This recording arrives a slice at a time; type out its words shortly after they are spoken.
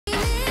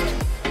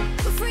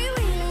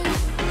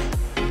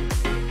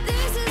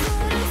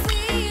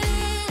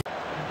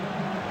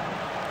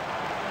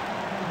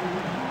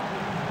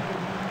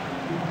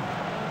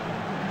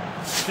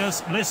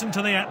Just listen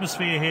to the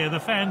atmosphere here. The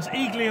fans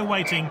eagerly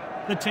awaiting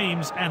the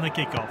teams and the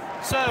kickoff.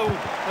 So,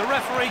 the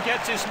referee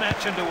gets his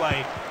match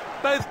underway.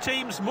 Both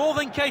teams more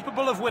than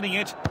capable of winning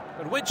it,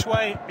 but which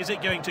way is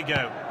it going to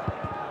go?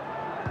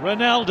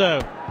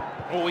 Ronaldo.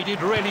 Oh, he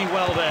did really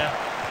well there.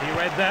 He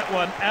read that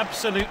one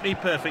absolutely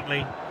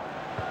perfectly.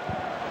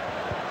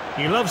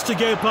 He loves to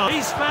go past.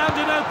 He's found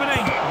an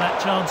opening.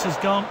 That chance is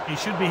gone. He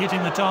should be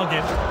hitting the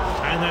target.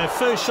 And their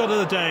first shot of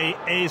the day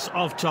is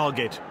off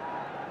target.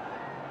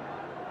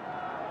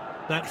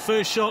 That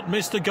first shot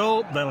missed the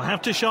goal. They'll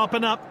have to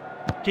sharpen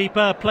up.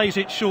 Keeper plays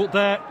it short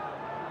there.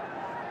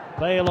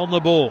 Bale on the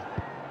ball.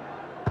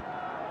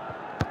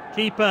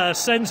 Keeper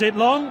sends it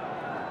long.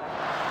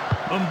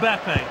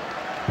 Mbappe.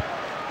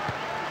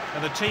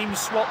 And the team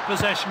swap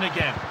possession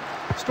again.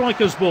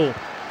 Striker's ball.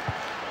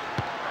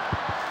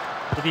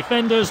 The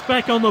defenders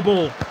back on the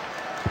ball.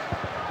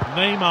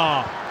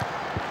 Neymar.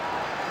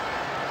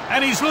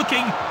 And he's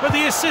looking, but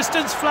the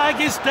assistant's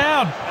flag is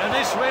down. And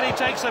this really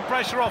takes the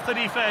pressure off the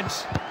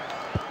defence.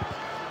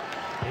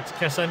 It's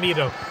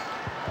Casemiro.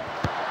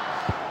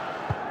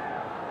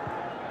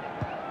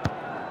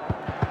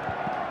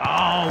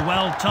 Oh,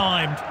 well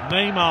timed.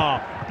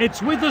 Neymar.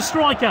 It's with the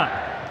striker.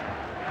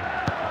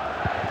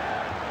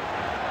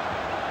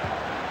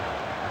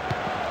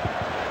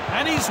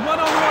 And he's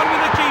one-on-one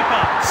with the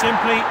keeper.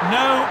 Simply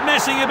no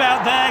messing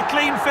about there.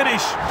 Clean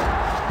finish.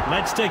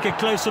 Let's take a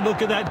closer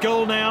look at that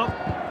goal now.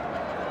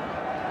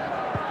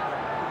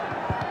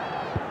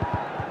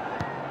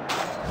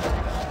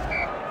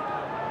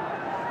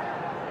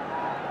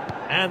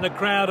 And the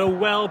crowd are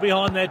well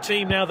behind their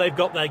team now they've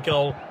got their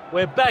goal.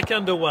 We're back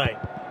underway.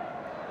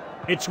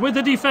 It's with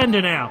the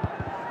defender now.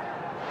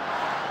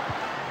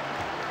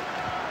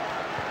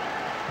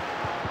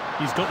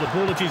 He's got the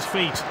ball at his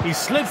feet. He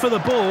slid for the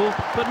ball,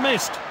 but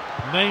missed.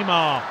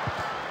 Neymar.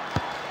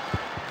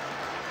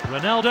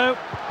 Ronaldo.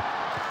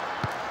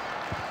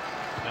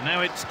 And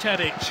now it's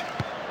Tadic.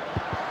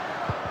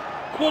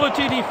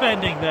 Quality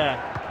defending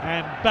there.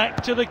 And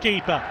back to the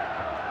keeper.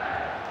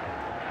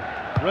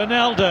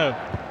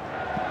 Ronaldo.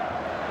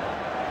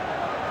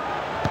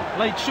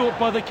 Played short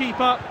by the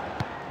keeper.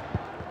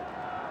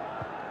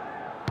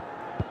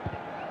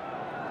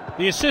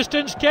 The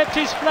assistant's kept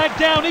his flag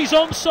down. He's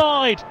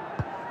onside.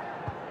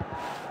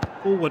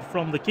 Forward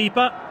from the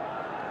keeper.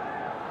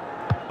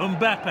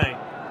 Mbappe.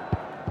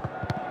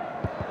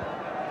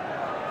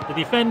 The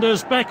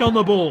defender's back on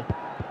the ball.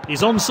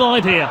 He's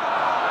onside here.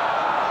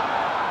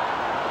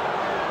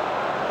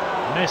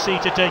 Messi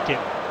to take it.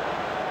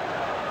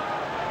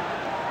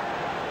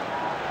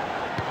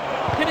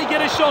 Can he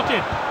get a shot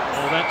in?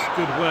 Oh, that's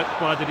good work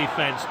by the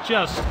defence.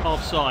 Just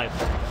offside.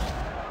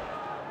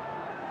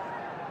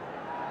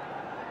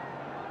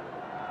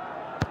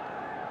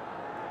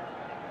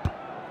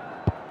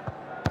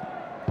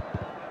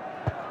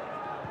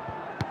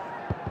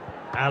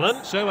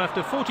 Alan. So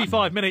after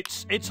 45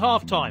 minutes, it's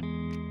half-time.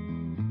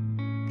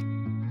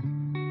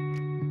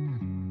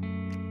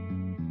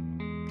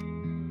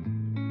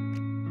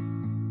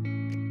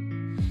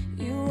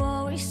 You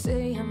always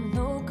say I'm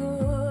no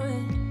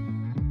good.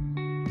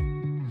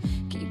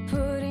 Keep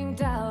putting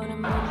doubt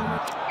in my...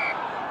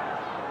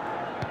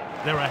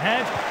 They're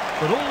ahead,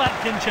 but all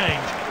that can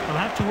change. They'll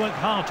have to work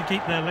hard to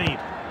keep their lead.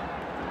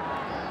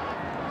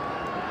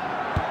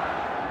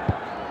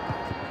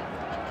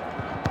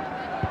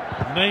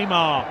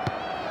 Neymar.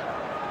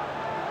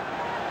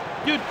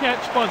 Good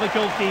catch by the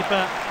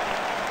goalkeeper.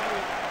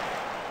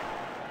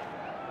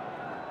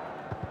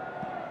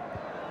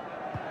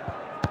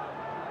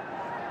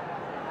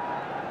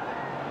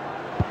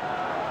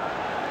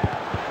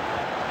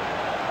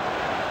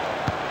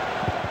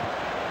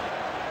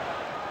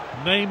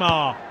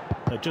 Neymar.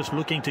 They're just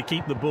looking to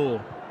keep the ball.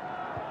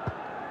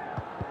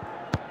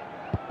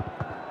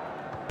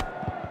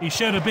 He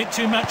showed a bit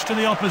too much to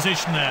the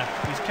opposition there.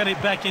 He's cut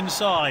it back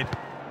inside.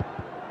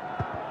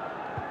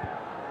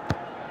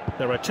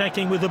 They're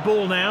attacking with the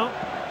ball now.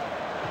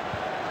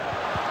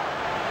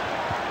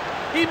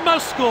 He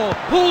must score.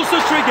 Pulls the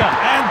trigger.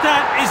 And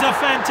that is a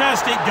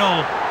fantastic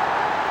goal.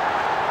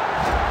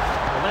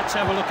 Well, let's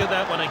have a look at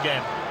that one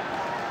again.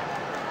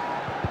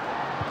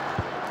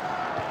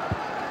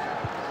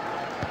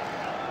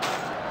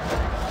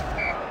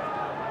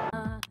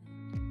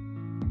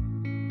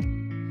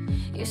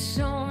 You're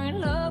so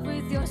in love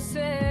with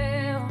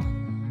yourself,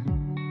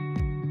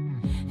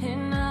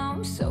 and now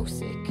I'm so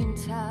sick and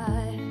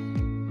tired.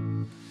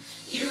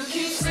 You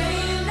keep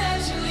saying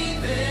that you're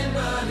leaving,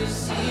 but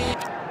it's here.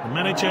 The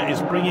manager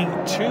is bringing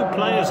two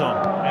players on.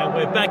 And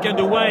we're back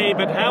underway,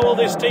 but how will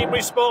this team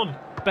respond?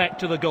 Back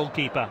to the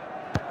goalkeeper.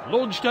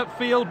 Launched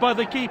upfield by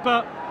the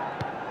keeper.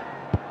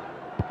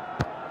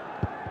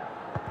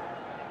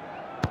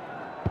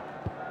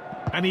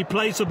 And he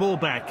plays the ball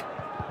back.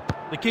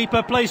 The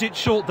keeper plays it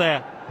short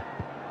there.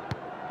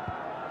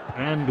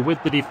 And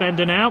with the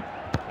defender now.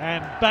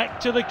 And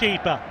back to the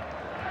keeper.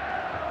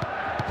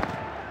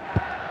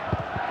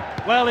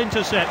 Well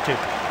intercepted.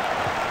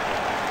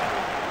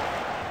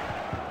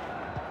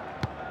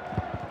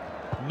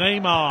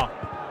 Neymar.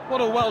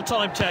 What a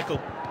well-timed tackle.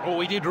 Oh,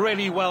 he did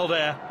really well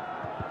there.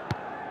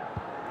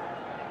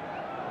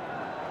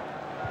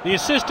 The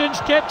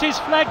assistant's kept his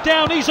flag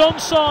down, he's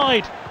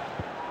onside.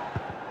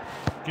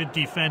 Good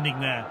defending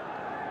there.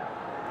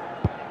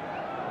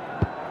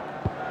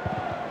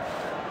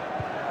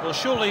 Well,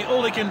 surely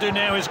all he can do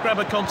now is grab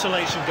a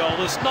consolation goal.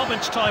 There's not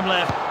much time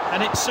left,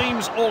 and it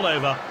seems all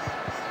over.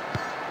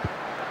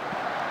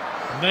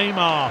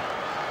 Neymar.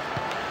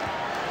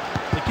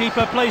 The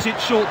keeper plays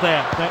it short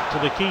there. Back to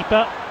the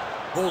keeper.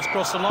 Ball's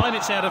crossed the line,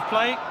 it's out of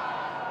play.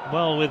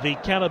 Well, with the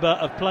calibre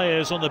of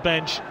players on the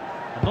bench,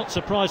 I'm not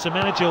surprised the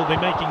manager will be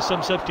making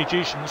some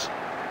substitutions.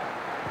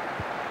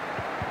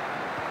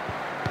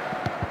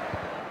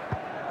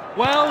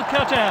 Well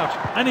cut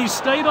out, and he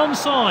stayed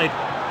onside.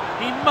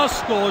 He must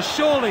score,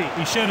 surely.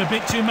 He showed a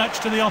bit too much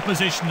to the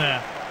opposition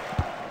there.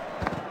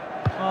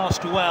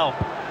 Passed well.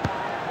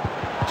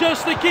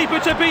 Just the keeper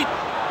to beat.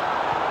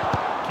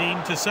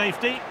 Keen to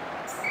safety.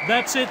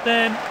 That's it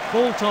then,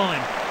 full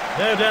time.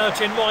 No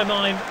doubt in my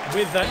mind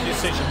with that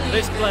decision.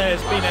 This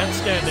player's been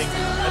outstanding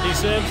and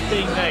deserves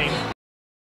being named